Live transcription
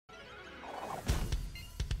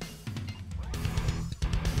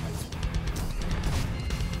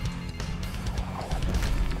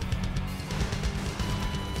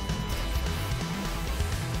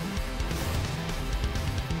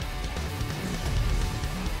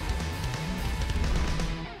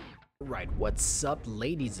Alright, what's up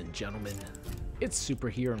ladies and gentlemen? It's Super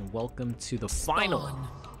here and welcome to the final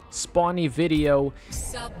spawny video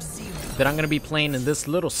that I'm going to be playing in this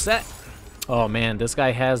little set. Oh man, this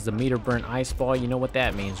guy has the meter burn ice ball. You know what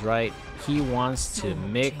that means, right? He wants to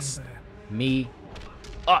mix me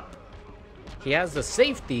up. He has the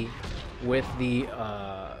safety with the,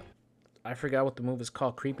 I forgot what the move is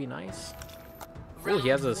called, Creepy Nice. Oh, he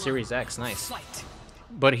has a Series X, nice.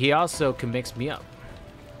 But he also can mix me up.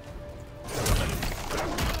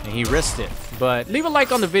 And he risked it. But leave a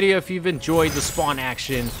like on the video if you've enjoyed the spawn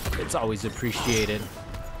action. It's always appreciated.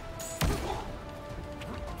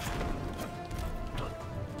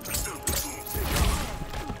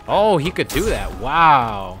 Oh, he could do that.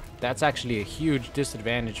 Wow. That's actually a huge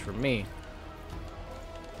disadvantage for me.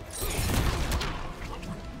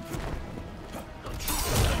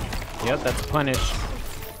 Yep, that's a punish.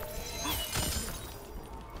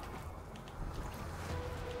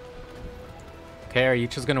 Okay, are you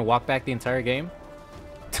just gonna walk back the entire game?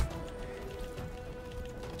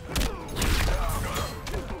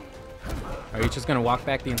 Are you just gonna walk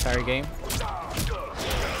back the entire game?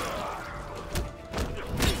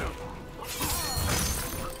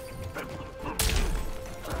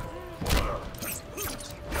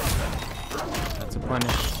 That's a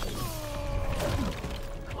punish.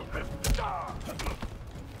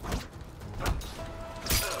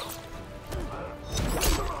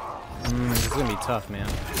 This is gonna be tough, man.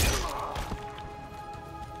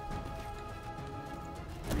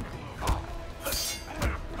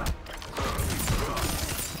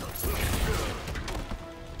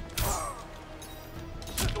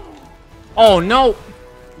 Oh no!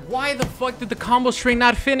 Why the fuck did the combo string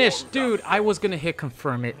not finish? Dude, I was gonna hit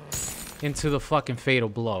confirm it into the fucking fatal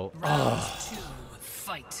blow. Oh.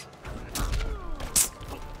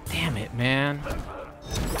 Damn it, man.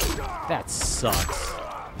 That sucks.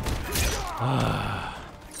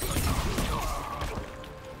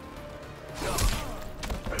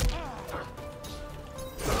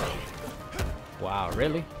 Wow,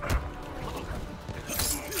 really?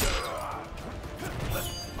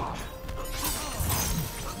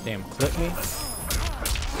 Damn, clip me.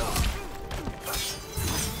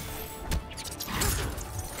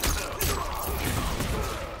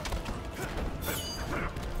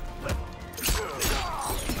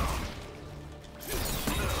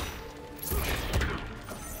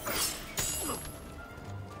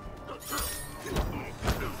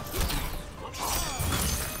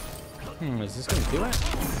 Is this gonna do it?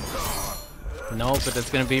 No, but it's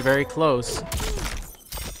gonna be very close.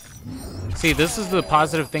 See, this is the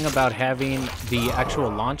positive thing about having the actual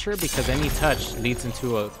launcher, because any touch leads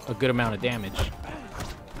into a good amount of damage.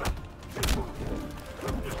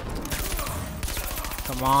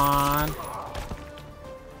 Come on.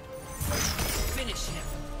 Finish him.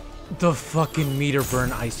 The fucking meter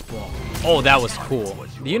burn ice ball. Oh, that was cool.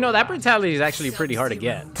 You know, that brutality is actually pretty hard to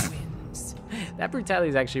get. That brutality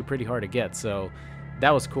is actually pretty hard to get, so that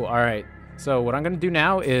was cool. All right, so what I'm gonna do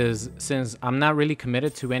now is, since I'm not really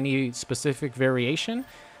committed to any specific variation,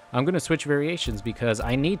 I'm gonna switch variations because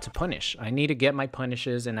I need to punish. I need to get my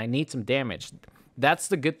punishes and I need some damage. That's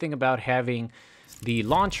the good thing about having the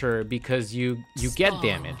launcher, because you get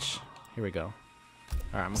damage. Here we go. All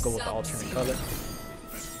right, I'm gonna go with the alternate color.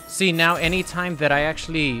 See, now anytime that I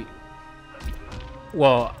actually,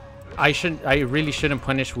 well, I really shouldn't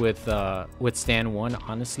punish with stand 1,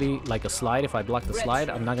 honestly. Like a slide, if I block the slide,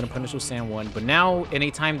 I'm not gonna punish with stand 1. But now,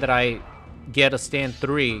 anytime that I get a stand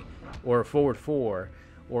 3 or a forward 4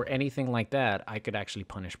 or anything like that, I could actually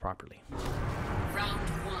punish properly. Round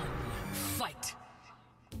 1, fight.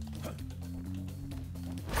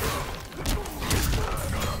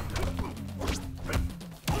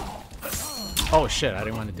 Oh shit, I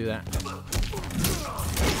didn't want to do that.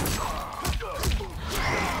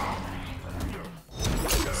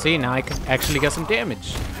 See, now I can actually get some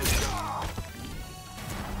damage.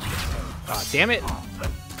 Ah, damn it.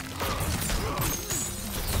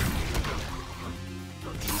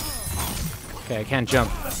 Okay, I can't jump.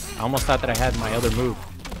 I almost thought that I had my other move.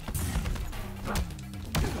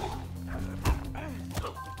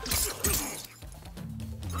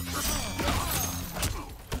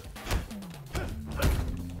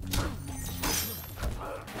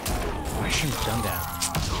 I shouldn't have done that.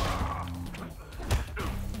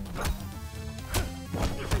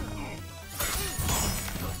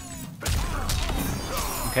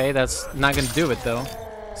 Okay, that's not gonna do it though.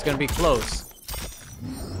 It's gonna be close.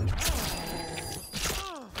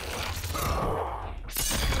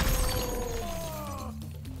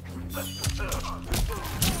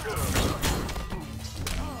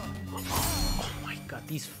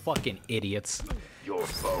 these fucking idiots.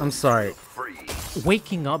 I'm sorry.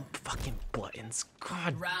 Waking up fucking buttons.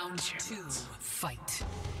 God. Round 2, fight.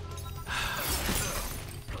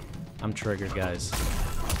 I'm triggered, guys.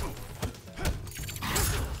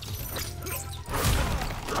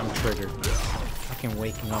 I'm triggered. Fucking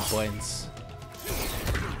waking up buttons.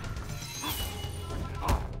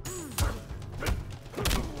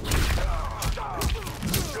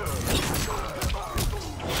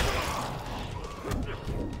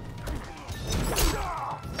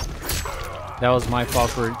 That was my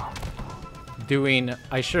fault for doing...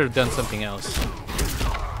 I should have done something else.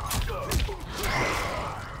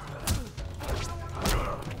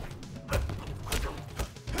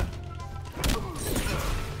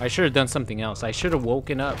 I should have done something else. I should have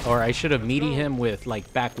woken up, or I should have meaty him with,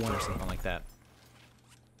 like, back one or something like that.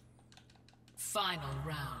 Final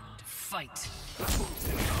round, fight.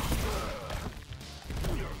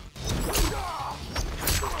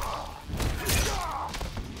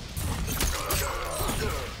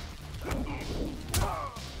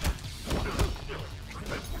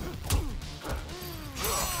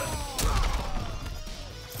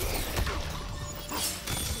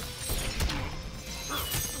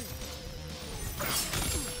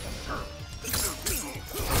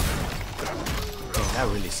 That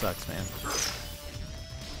really sucks, man.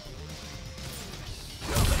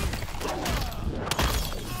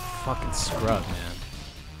 Fucking scrub, man.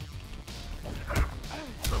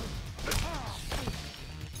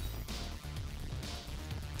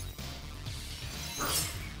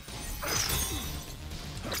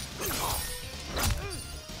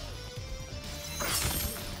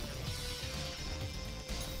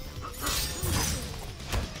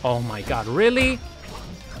 Oh my god, really?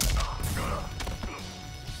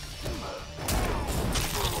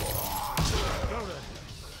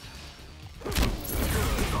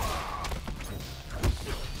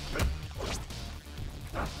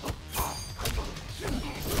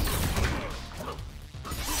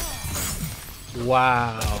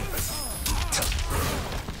 Wow.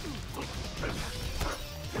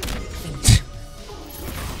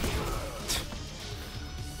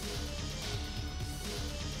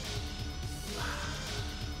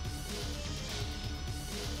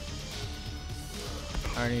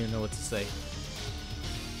 I don't even know what to say.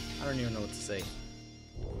 I don't even know what to say.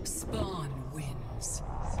 Spawn wins.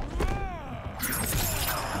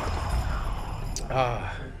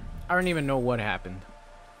 I don't even know what happened.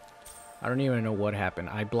 I don't even know what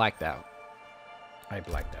happened. I blacked out. I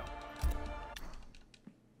blacked out.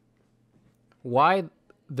 Why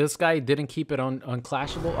this guy didn't keep it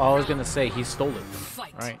unclashable? Oh, I was gonna say he stole it.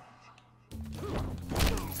 Fight. Right.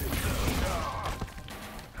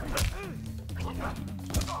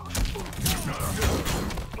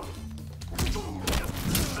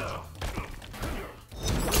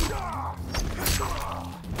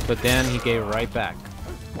 But then he gave it right back.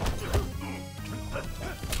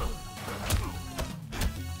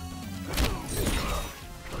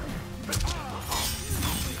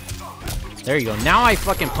 There you go. Now I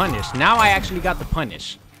fucking punish. Now I actually got the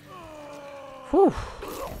punish. Whew.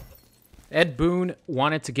 Ed Boon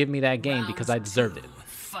wanted to give me that game because I deserved it.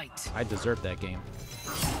 Fight. I deserved that game.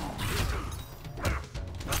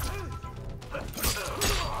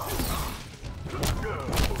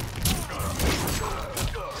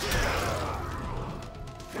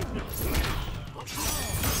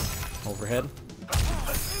 Overhead.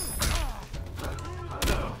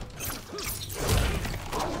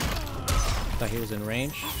 Thought he was in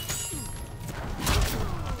range.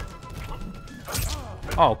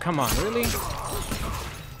 Oh, come on, really?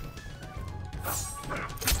 That's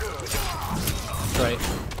right.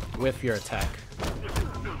 Whiff your attack.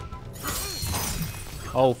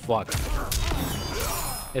 Oh, fuck.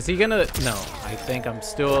 Is he gonna... No, I think I'm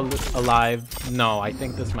still alive. No, I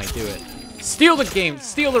think this might do it. Steal the game!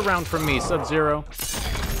 Steal the round from me, Sub-Zero.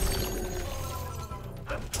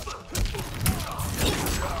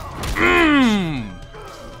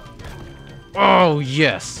 Oh,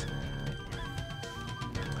 yes.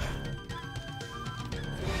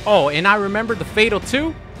 Oh, and I remember the Fatal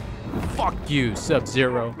 2? Fuck you,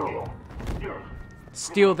 Sub-Zero.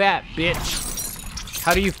 Steal that, bitch.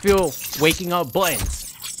 How do you feel waking up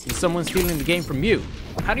buttons? Is someone stealing the game from you?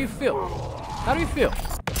 How do you feel? How do you feel?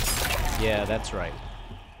 Yeah, that's right.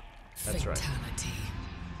 That's right. Fatality.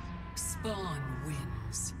 Spawn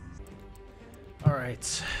wins.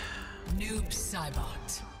 Alright. Noob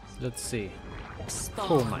Saibot. Let's see. Spawn.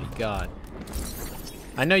 Oh my god.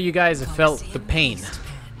 I know you guys have felt the pain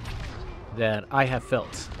that I have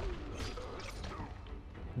felt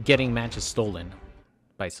getting matches stolen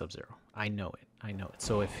by Sub-Zero. I know it. I know it.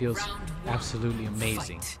 So it feels absolutely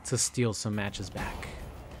amazing to steal some matches back.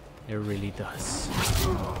 It really does.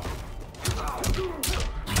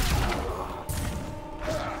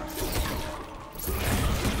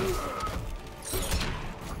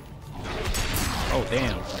 Oh,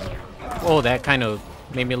 damn. Oh, that kind of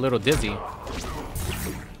made me a little dizzy.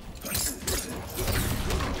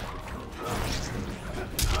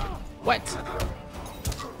 What?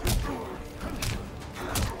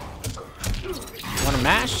 Wanna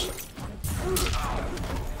mash?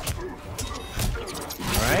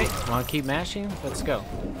 Alright, wanna keep mashing? Let's go.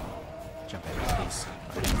 Jump at me, please.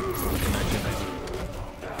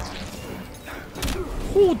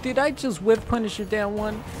 Oh, did I just whip Punisher down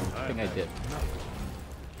one? I think I did.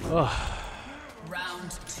 Oh.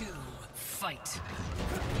 Round 2, fight.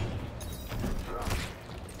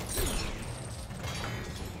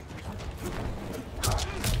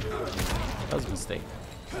 That was a mistake.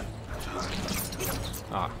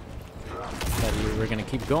 Ah. Thought you were gonna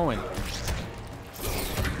keep going.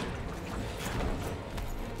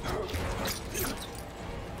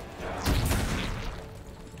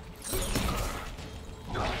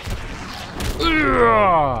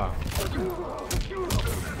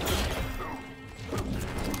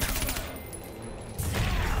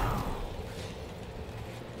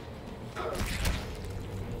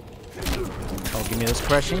 Oh, give me this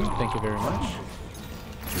crushing. Thank you very much.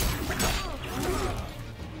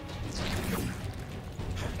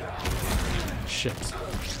 Shit.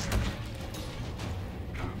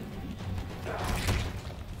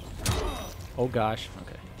 Oh gosh.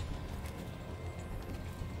 Okay.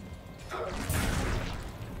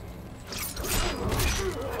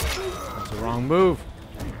 That's the wrong move.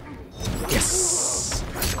 Yes.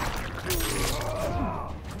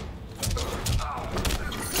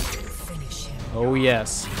 Finish him. Oh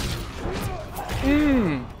yes.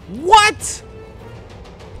 What?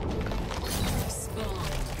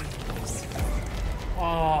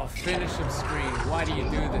 Oh, finish him screen. Why do you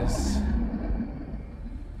do this?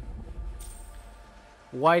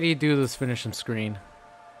 Why do you do this finish him screen?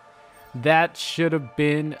 That should have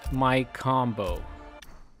been my combo.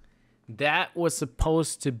 That was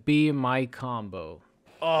supposed to be my combo.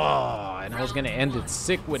 Oh, and I was gonna end it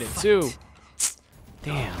sick with it too.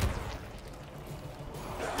 Damn.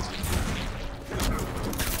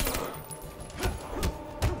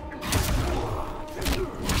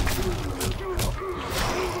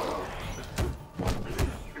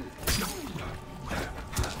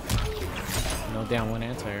 No down one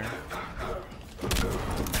anti-air.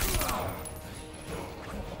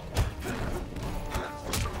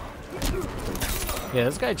 Yeah,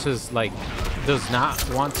 this guy just like does not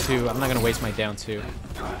want to. I'm not gonna waste my down two.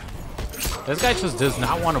 This guy just does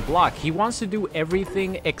not want to block. He wants to do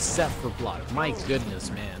everything except for block. My goodness,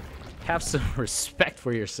 man. Have some respect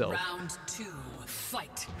for yourself. Round 2,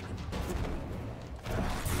 fight.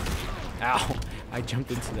 Ow. I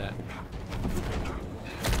jumped into that.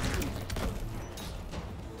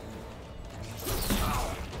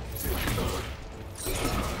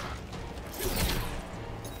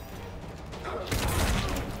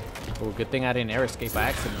 Oh, good thing I didn't air escape by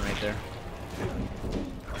accident right there.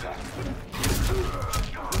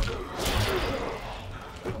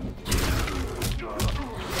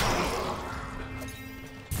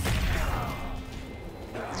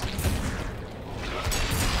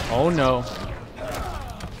 Oh no.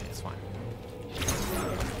 Okay, it's fine.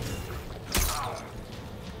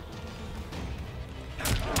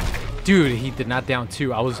 Dude, he did not down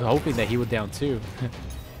two. I was hoping that he would down two.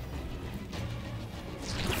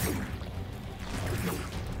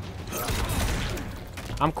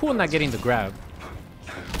 I'm cool not getting the grab.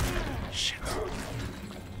 Shit.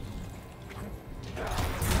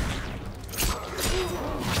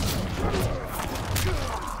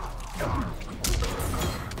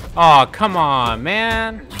 Oh, come on,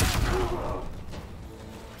 man.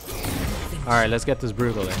 All right, let's get this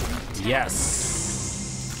brutal in. Yes.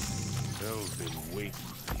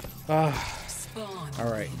 All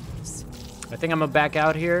right. I think I'm gonna back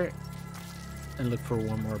out here and look for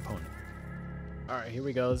one more opponent. All right, here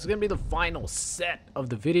we go. This is gonna be the final set of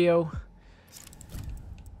the video.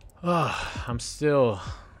 I'm still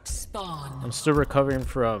recovering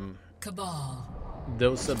from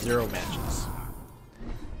those Sub-Zero matches.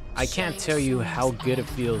 I can't tell you how good it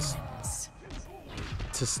feels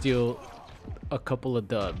to steal a couple of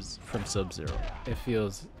dubs from Sub-Zero. It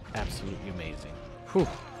feels absolutely amazing. Whew.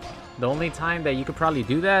 The only time that you could probably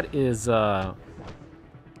do that is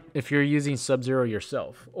if you're using Sub-Zero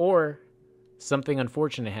yourself, or something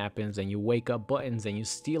unfortunate happens and you wake up buttons and you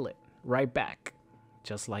steal it right back,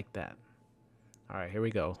 just like that. All right, here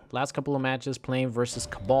we go. Last couple of matches playing versus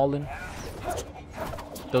Cabalin.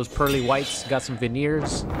 Those pearly whites got some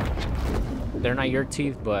veneers. They're not your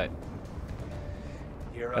teeth, but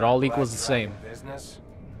it all equals the same.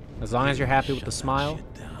 As long as you're happy with the smile,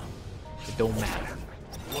 it don't matter.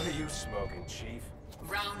 What are you smoking, Chief?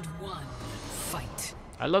 Round 1, fight.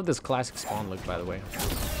 I love this classic spawn look, by the way.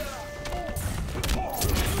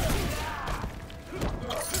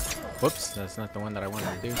 Whoops, that's not the one that I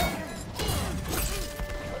wanted to do.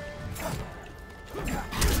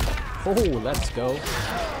 Oh, let's go.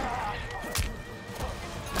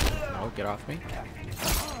 No, get off me.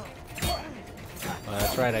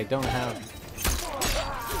 That's right, I don't have...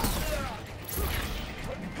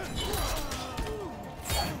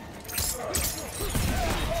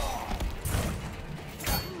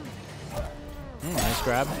 Nice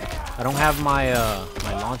grab. I don't have my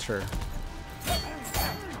my launcher.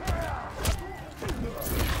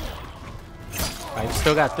 I've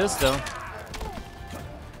still got this though.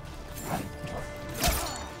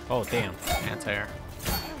 Oh damn, anti-air.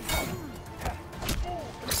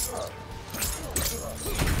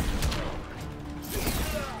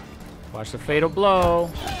 Watch the fatal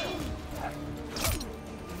blow.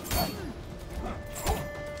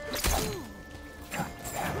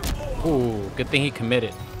 Ooh, good thing he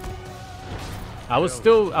committed. I was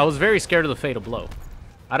very scared of the fatal blow.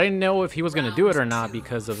 I didn't know if he was gonna do it or not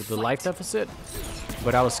because of the life deficit,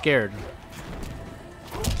 but I was scared.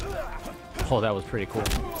 Oh, that was pretty cool.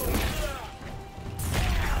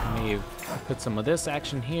 Let me put some of this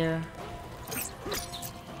action here.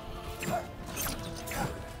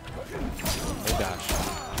 Oh gosh.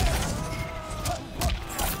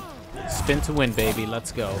 Spin to win, baby.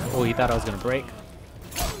 Let's go. Oh, he thought I was gonna break.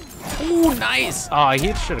 Ooh, nice! Oh,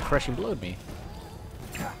 he should have crushing blowed me.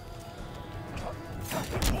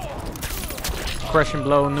 Crushing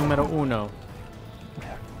blow numero uno.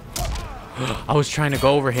 I was trying to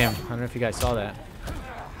go over him. I don't know if you guys saw that.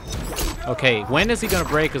 Okay, when is he gonna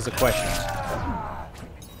break is the question.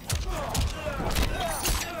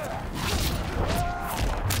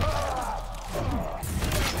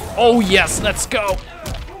 Oh yes, let's go!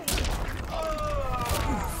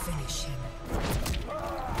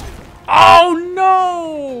 Oh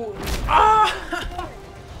no! Ah!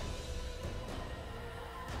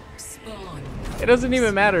 It doesn't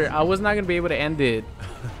even matter. I was not gonna be able to end it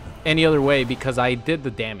any other way because I did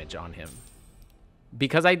the damage on him.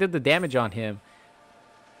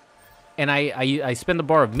 And I spent the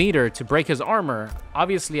bar of meter to break his armor.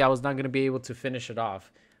 Obviously, I was not gonna be able to finish it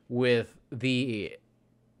off with the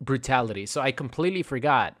brutality. So I completely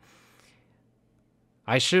forgot.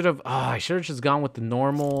 I should have just gone with the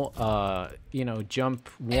normal, you know, jump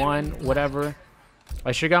one, whatever.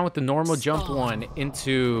 I should have gone with the normal jump one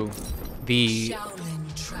into the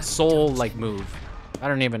soul like move. I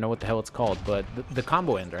don't even know what the hell it's called, but the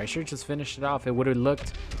combo ender. I should have just finished it off. It would have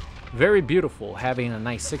looked very beautiful having a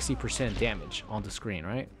nice 60% damage on the screen,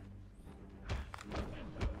 right?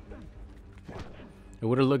 It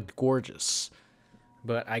would have looked gorgeous.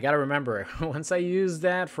 But I gotta remember, once I used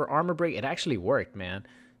that for armor break, it actually worked, man.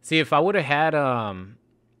 See, if I would have had,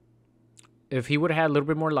 if he would have had a little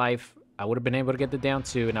bit more life, I would have been able to get the down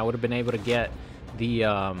 2, and I would have been able to get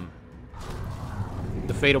the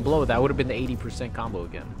fatal blow. That would have been the 80% combo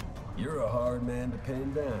again. You're a hard man to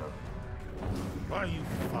pin down. Why are you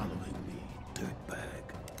following me, dirtbag?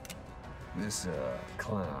 This,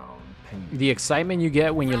 clown. The excitement you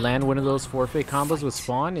get when you land one of those forfeit combos with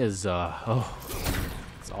spawn is, oh,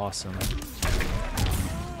 it's awesome.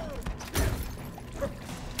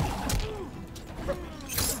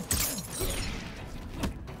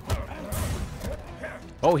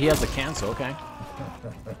 Oh, he has a cancel, okay.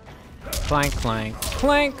 Clank, clank,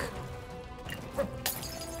 clank!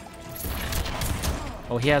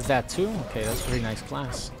 Oh, he has that too? Okay, that's a pretty nice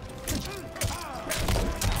class.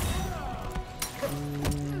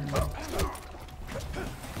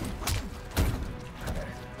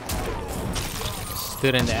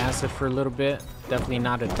 Stood in the acid for a little bit. Definitely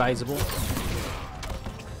not advisable.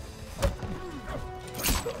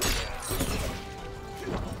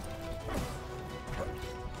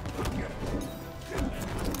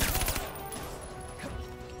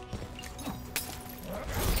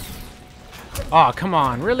 Oh, come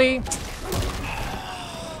on, really?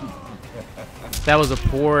 That was a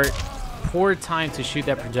poor time to shoot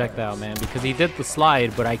that projectile, man, because he did the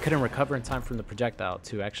slide, but I couldn't recover in time from the projectile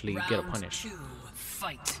to actually get a punish.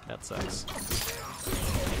 Fight. That sucks.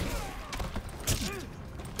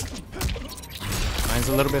 Mine's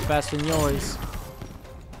a little bit faster than yours.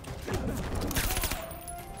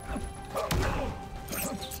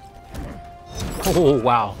 Oh,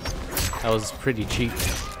 wow. That was pretty cheap.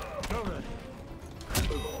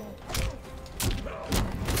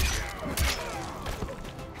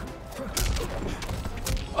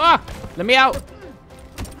 Ah! Let me out!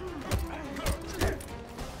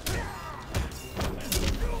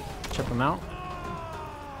 Chip him out.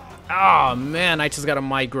 Oh man, I just got a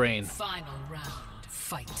migraine. Final round.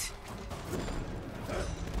 Fight.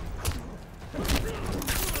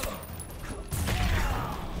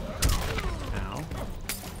 Ow.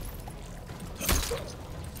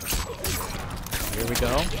 Here we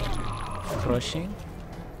go. Crushing.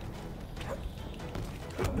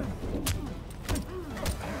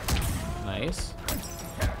 Nice.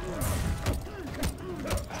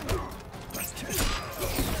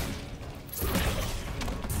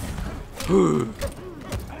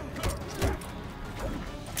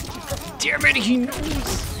 Damn it, he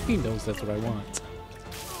knows. He knows that's what I want.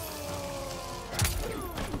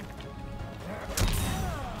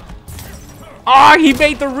 Oh, he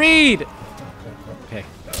made the read. Okay,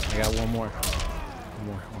 I got one more. One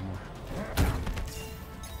more.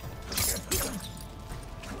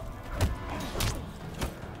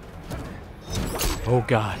 Oh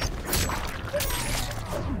God.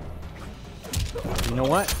 You know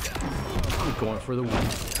what? I'm going for the win.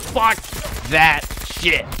 Fuck that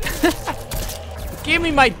shit. Give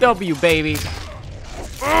me my W, baby.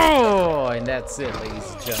 Oh, and that's it,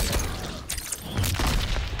 ladies and gentlemen.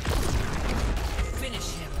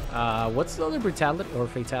 Finish him. What's the other brutality or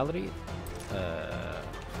fatality?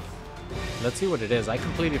 Let's see what it is. I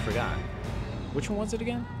completely forgot. Which one was it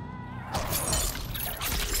again?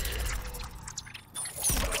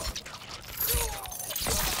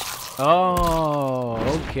 Oh,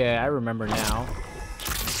 okay. I remember now.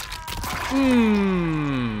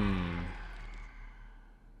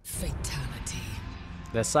 Fatality.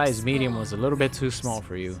 That size medium was a little bit too small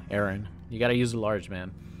for you, Aaron. You gotta use a large,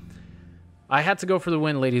 man. I had to go for the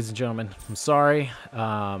win, ladies and gentlemen. I'm sorry.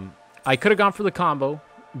 I could have gone for the combo,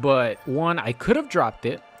 but one, I could have dropped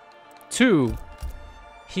it. Two,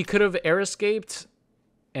 he could have air escaped,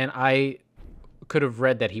 and I could have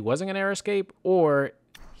read that he wasn't gonna air escape, or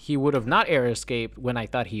he would have not air escaped when I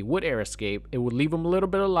thought he would air escape. It would leave him a little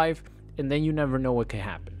bit of life, and then you never know what could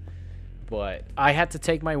happen. But I had to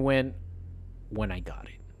take my win when I got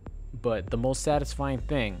it. But the most satisfying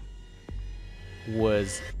thing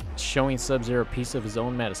was showing Sub-Zero a piece of his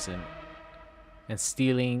own medicine and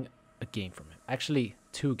stealing a game from him. Actually,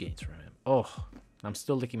 2 games from him. Oh, I'm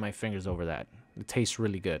still licking my fingers over that. It tastes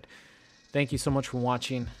really good. Thank you so much for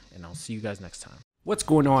watching, and I'll see you guys next time. What's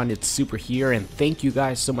going on? It's Super here, and thank you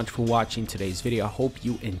guys so much for watching today's video. I hope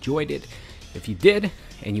you enjoyed it. If you did,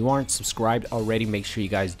 and you aren't subscribed already, make sure you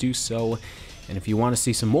guys do so. And if you want to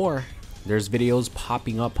see some more, there's videos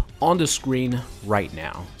popping up on the screen right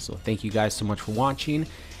now. So thank you guys so much for watching,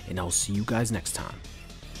 and I'll see you guys next time.